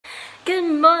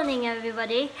Good morning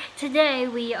everybody. Today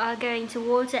we are going to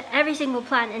water every single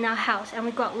plant in our house, and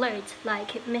we've got loads,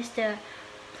 like Mr.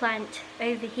 Plant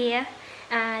over here,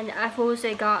 and I've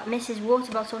also got Mrs.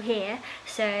 Water Bottle here,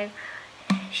 so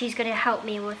she's going to help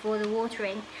me with all the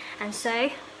watering. And so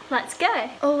let's go.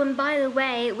 Oh, and by the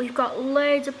way, we've got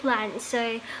loads of plants,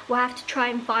 so we'll have to try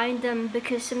and find them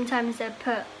because sometimes they're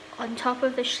put on top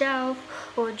of the shelf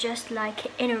or just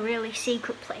like in a really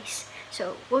secret place.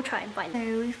 So we'll try and find them.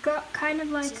 So we've got kind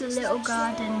of like a little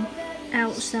garden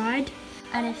outside,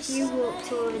 and if you walk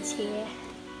towards here,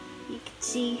 you can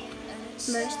see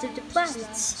most of the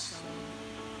plants.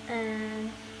 And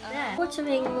there.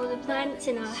 Watering all the plants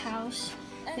in our house.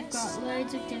 We've got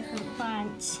loads of different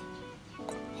plants.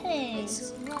 Hey,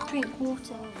 drink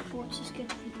water. Water's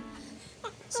good for you.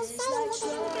 Just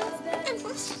watered all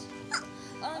these.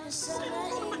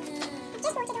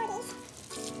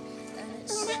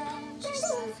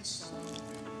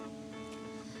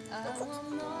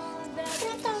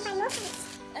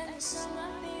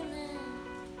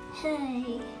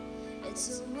 Hey,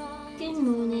 good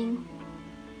morning.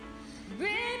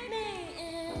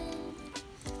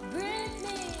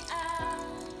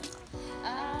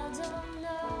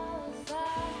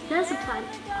 There's a plant.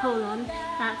 Hold on,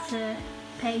 that's a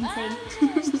painting. I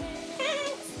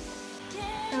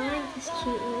like this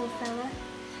cute little fella.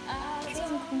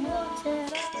 Drink water.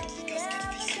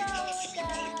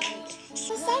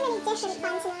 There's so many different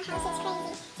plants in our house, it's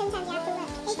crazy. Sometimes you have to look,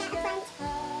 is that a plant?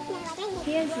 No, I don't know.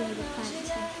 Here's the other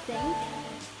plants, I think.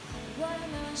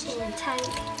 In a tank.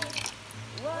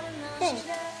 Hey.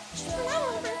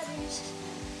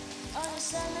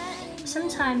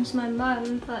 Sometimes my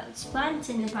mum puts plants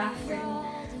in the bathroom.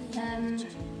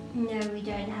 No, we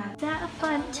don't have. Is that a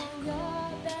plant?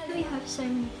 We have so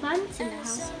many plants in the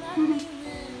house.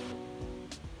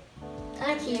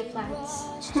 IKEA plants.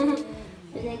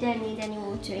 But they don't need any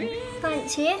watering.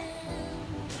 Plants here?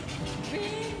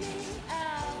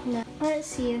 No. Let's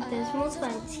see if there's more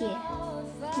plants here.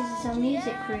 This is our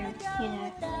music room, you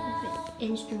know, with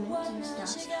instruments and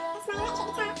stuff. That's my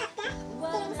electric guitar up there,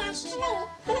 doing sound.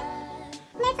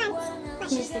 No plants.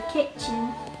 Here's the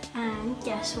kitchen, and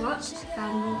guess what? I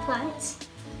found more plants.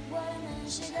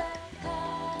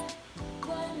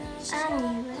 And you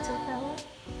little fella.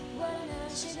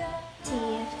 See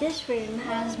if this room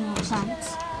has more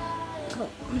plants. Oh,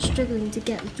 I'm struggling to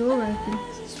get the door open.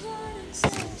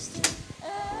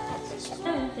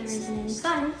 Oh, if there isn't any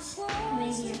plants,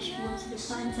 maybe I should water the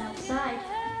plants outside.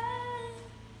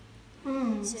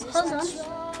 Hold on,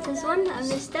 there's one that I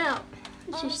missed out,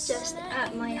 which is just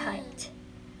at my height.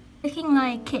 Looking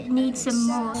like it needs some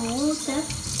more water.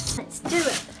 Let's do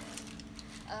it.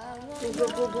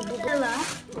 Ella,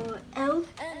 or El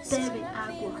Bebe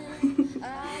Agua.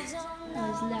 I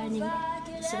was learning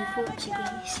some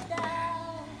Portuguese.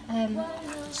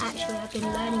 Actually, I've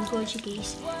been learning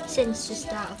Portuguese since the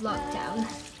start of lockdown.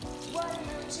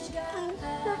 Is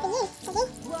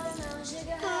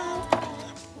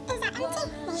that empty?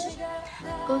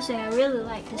 Also, I really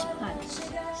like this plant.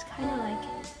 It's kind of like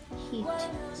cute.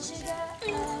 Since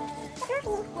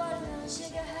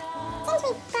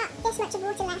we've got this much of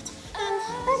water left, and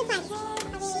all the plants are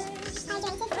really hydrated now,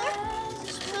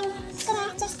 I'm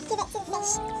gonna just give it to the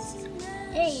fish.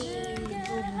 Hey!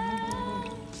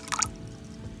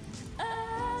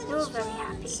 You're very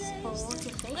happy. Oh, what a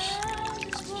fish.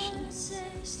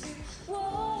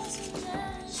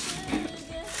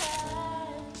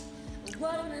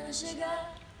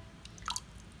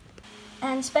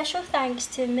 And special thanks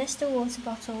to Mr. Water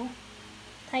Bottle.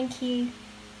 Thank you.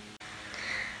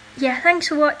 Yeah, thanks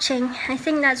for watching. I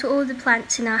think that's all the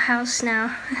plants in our house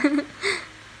now.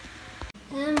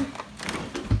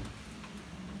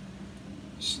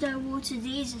 Should I water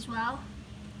these as well?